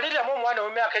gwe baliriramu omwana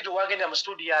w'emyaka egyo wagenda mu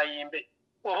studio ayimbe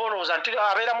oba olowooza nti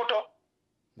abeera muto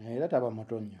era taba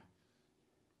muto nnyo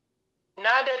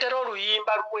nandeetera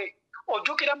oluyimba lwe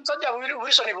ojjukira musajja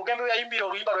Wilson Bugembe yayimbira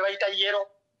oluyimba lwe bayita yero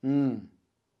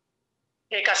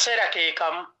ekaseera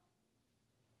keekamu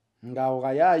ng'awo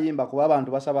Kaye ayimba kuba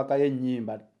abantu basaba Kaye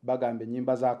ennyimba bagamba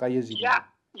ennyimba za Kaye ziri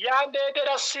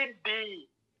yandeetera CD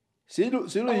si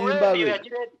luyimba lwe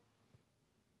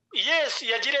yes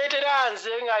yagireetera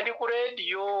nze nga ndi ku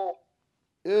rediyo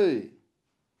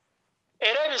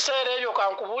era ebiseera ebyo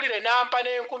kankubuulire nampa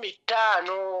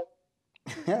n'5000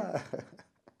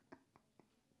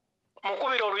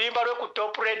 mukubira oluyimba lwe ku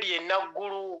top radio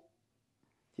enaggulu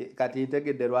kati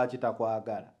ntegedde lwaki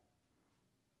takwagala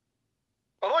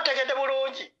oba otegedde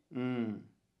bulungi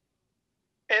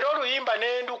era oluyimba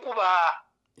nendukuba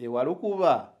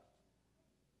ewalukuba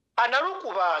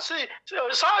analukuba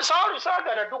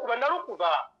saagana ddukuba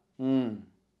nalukuba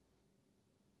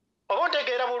oba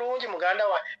ontegeera bulungi muganda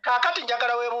wa kaakati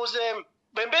njagala weebuuzeemu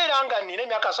bwe mbeera nga nnina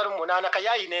emyaka 38 Kaye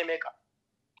ayina emeka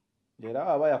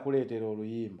era aba yakuleetera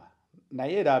oluyimba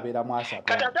naye era abeeramu 3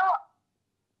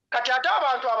 kati ate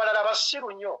abantu abalala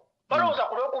basiru nnyo balowooza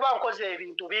ku lw'okuba nkoze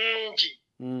ebintu bingi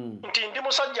nti ndi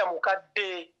musajja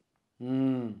mukadde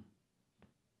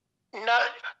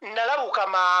nalabuka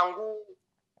mangu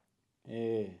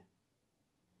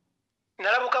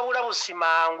nalabuka bulabusi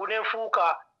mangu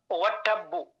nenfuuka owa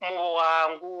ttabbu mu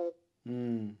bwangu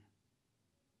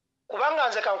kubanga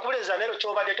nze kankubuleza neero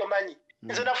kyobadde tomanyi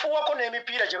nze nafuuwako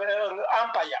n'emipiira gye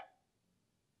ampaya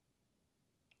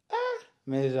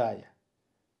Mezaya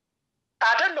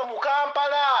ate nno mu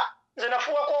Kampala nze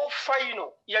nafuwako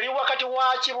final yali wakati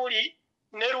wa Kibuli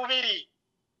ne Lubiri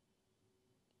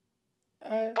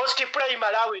post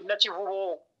primary awe na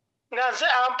Kivubo nga nze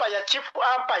ampaya chief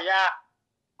ampaya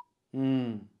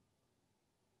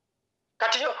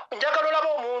kati njagala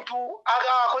olaba omuntu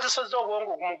akozesezza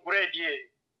obwongo mu grade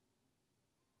ye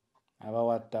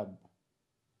abawattabu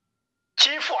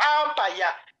chief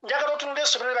ampaya njagala otunule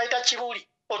essomero bayita Kibuli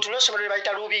otunule essomero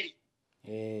bayita Lubiri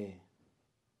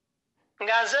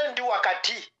nga nze ndi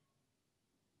wakati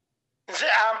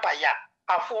nze ampaya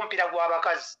afumpira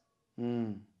gw'abakazi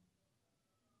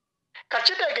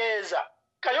kakitegeeza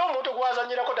Kaye omuntu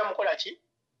gwazanyirako tamukola ki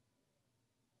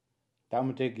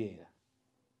tamutegeera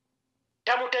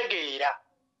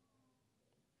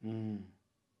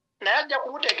naye ajja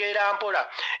kumutegeera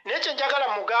mpola naye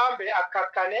kyenjagala mugambe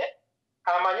akakkane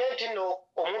amanye nti no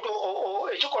omuntu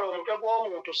ekikola omutwe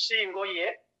gw'omuntu si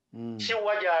ngoye si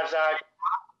wa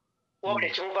gy'azaalibwa wabula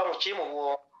ekimuva mu kimu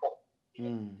bwongo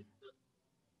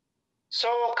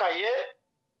so Kaye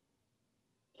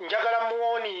njagala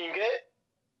muwoninge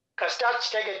kasita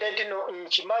kitegedde nti no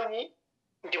nkimanyi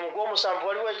nti mu gw'omusanvu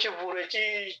waliwo ekivulu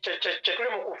kyetuli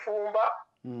mu kufumba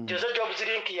tezo jobs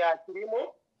link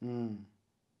yakirimu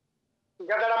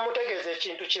njagala mutegeeza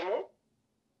ekintu kimu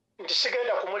nti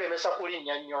sigenda kumulemesa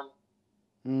kulinnya Nnyonyi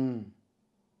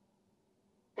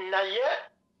naye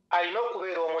alina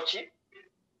okubeera omuki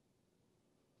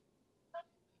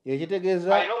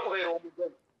ekitegeeza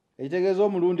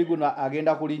omulundi guno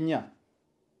agenda kulinnya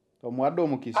omuwadde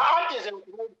omukisa anti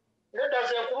nedda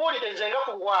nze nkubuulire nze nga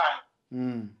ku bwanyi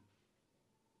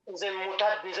nze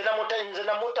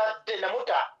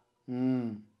namuta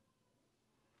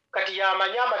kati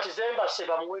yamanye amatize mbase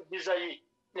bamuwe visa ye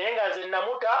naye nga nze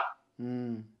namuta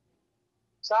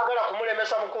saagala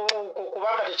kumulemesa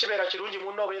kubanga tekibeera kirungi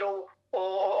munno obeera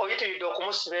oyitiridde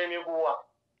okumusiba emiguwa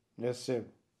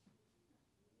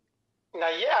nga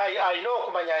ye alina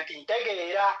okumanya nti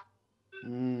ntegeera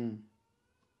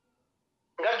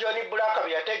nga John Black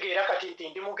bwe yategeera kati nti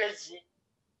ndi mugezi.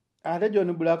 Ate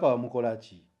John Black wamukola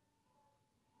ki?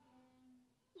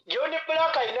 John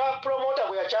Black alina promoter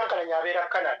gwe yakyankalanya abeera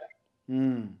Canada.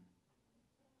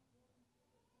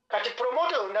 Kati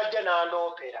promoter onajja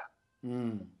n'andoopera.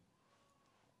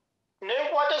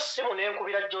 Nenkwata essimu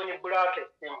nenkubira John Black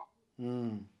essimu.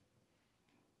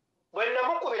 Bwe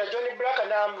namukubira John Black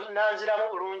nanziramu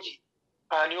bulungi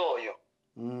ani oyo.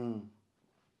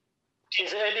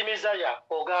 Nze Eddy Mezaya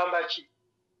ogamba ki?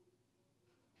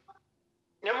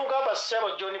 Ne mugamba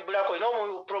ssebo John Black olina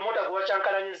omupromota gwe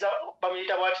wakyankalanyiza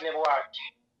bamuyita bwati ne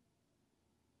bwati.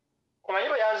 Omanyi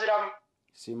bwe yanziramu?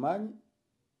 Simanyi.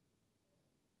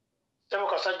 Ssebo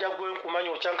kasajja gwe nkumanyi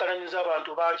okyankalanyiza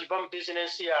abantu bangi ba mu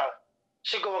bizinensi yawe.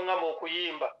 Siga wangamba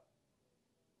okuyimba.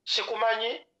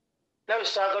 Sikumanyi nawe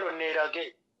saagala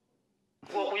onneerage.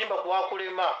 Okuyimba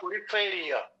kwakulema kuli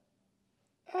failure.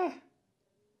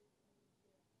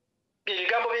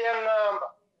 Ebigambo bye yaŋŋamba.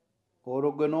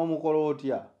 Olwo gwe n'omukola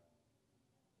otya?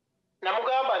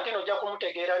 Namugamba nti nojja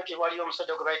kumutegeera nti waliyo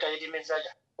omusajja gwe bayita Eddy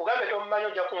Mezaya. Ogambe tomumanyi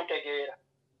ojja kumutegeera.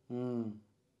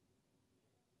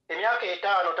 Emyaka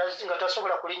 5 nga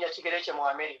tasobola kulinnya kigere kye mu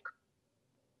Amerika.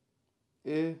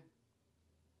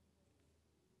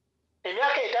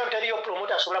 Emyaka 5 teriyo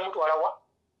promoter asobola mutwala wa?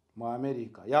 Mu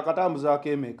Amerika. Yakatambuzaako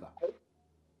emeka?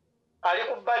 Ali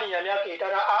ku bbani ya myaka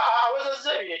 5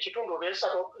 awezezza ebiri ekitundu oba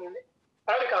 3.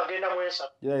 Alabika agenda mu 3.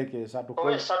 Like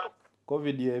 3.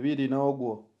 Covid 2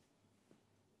 n'ogwo.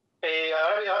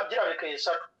 Girabika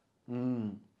 3.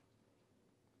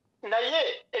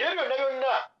 Naye ebyo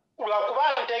byonna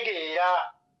lwakuba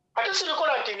ntegeera ate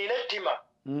sibikola nti nina ettima.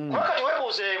 Kuba kati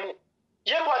weebuuzeemu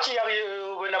ye lwaki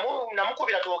bwe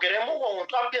namukubira twogeremu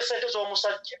omuntu ampye ssente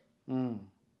z'omusajja.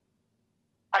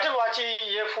 Ate lwaki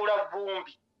yeefuula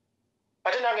vumbi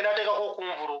ate nange nateekako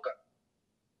okunvuluga.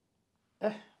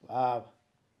 Baaba.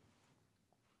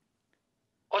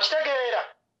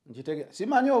 Okitegeera? Nkitegeera.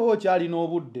 Simanyi oba okyalina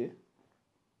obudde.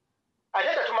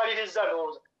 Ate tetumaliriza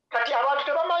looza. Kati abantu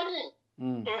tebamanyi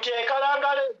nti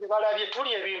enkalangala gye balabye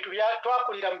tuli ebintu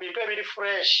twakulira mu bintu ebiri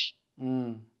fresh.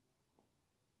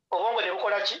 Obwongo ne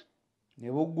bukola ki?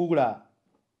 Ne buggula.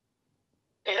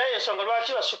 Era y'ensonga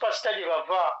lwaki ba superstar gye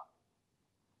bava.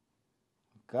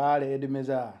 Kale Eddy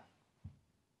Mezaya.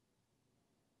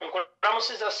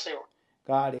 Nkulamusiza ssebo.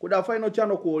 Kale kuda final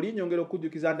channel kwoli nyongera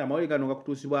okujjukiza nti amawulire gano nga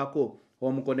kutuusibwako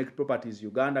Home Connect Properties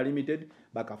Uganda Limited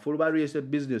bakafulu ba real estate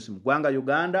business mu ggwanga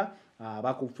Uganda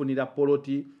bakufunira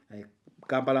poloti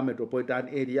Kampala Metropolitan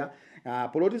Area.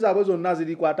 Poloti zaabwe zonna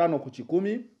ziri ku 5 ku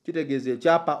 10 kitegeeza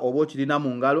ekyapa oba kirina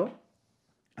mu ngalo.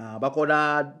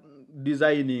 Bakola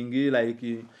designing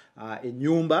like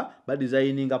enyumba ba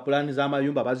designing plan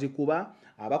z'amayumba bazikuba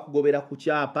abakugobera ku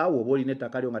kyapa woba olina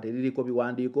ettaka lyo nga teririko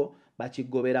biwandiiko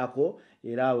bakigoberako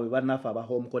era we bannafe aba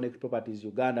Home Connect Properties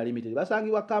Uganda Limited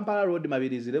basangibwa Kampala Road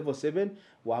Mabirizi level 7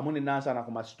 wamu ne Nansana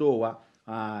ku masitowa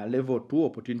level 2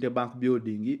 Opportunity Bank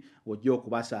Building ojja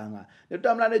okubasanga ne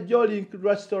tutambula ne Jolink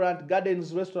Restaurant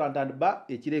Gardens Restaurant and Bar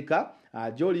ekireka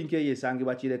Jolink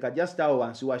yesangibwa kireka just awo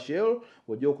wansi wa Shell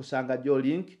ojja okusanga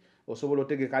Jolink osobola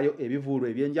otegekayo ebivuulo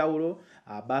ebyenjawulo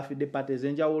birthday parties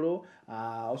enjawulo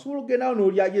osobola okugenda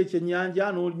n'olyayo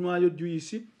ekyennyanja n'onywayo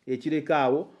juice ekireka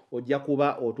ojja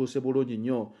kuba otuuse bulungi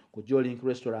nnyo ku Jolink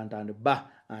Restaurant and Bar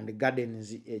and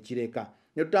Gardens ekireka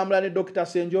ne tutambula ne Dr.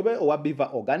 Senjobe owa Beaver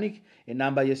Organic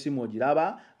enamba y'essimu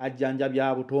ogiraba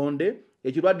ajjanjabya butonde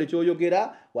ekirwadde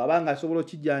ky'oyogera wabanga asobola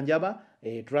okijjanjaba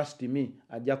trust me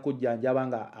ajja kujjanjaba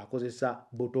nga akozesa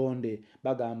butonde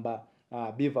bagamba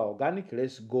Beaver Organic,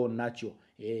 let's go natural.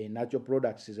 Natural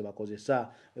products ze bakozesa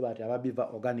bati aba Beaver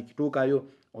Organic tuukayo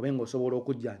obenga osobola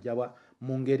okujjanjabwa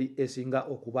mu ngeri esinga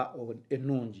okuba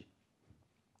ennungi.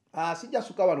 Sijja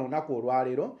suka wano olunaku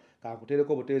olwaleero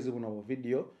kakutereko buteezi buno mu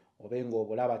video obenga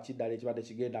obulaba kiddala ekibadde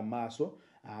kigenda maaso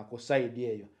ku side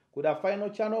eyo. Kuda final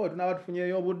channel we tunaba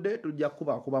tufunyeyo obudde tujja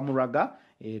kuba muraga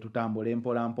tutambule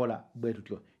mpola bwe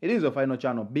tutyo. It is the final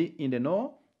channel. Be in the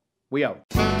know. We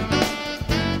out.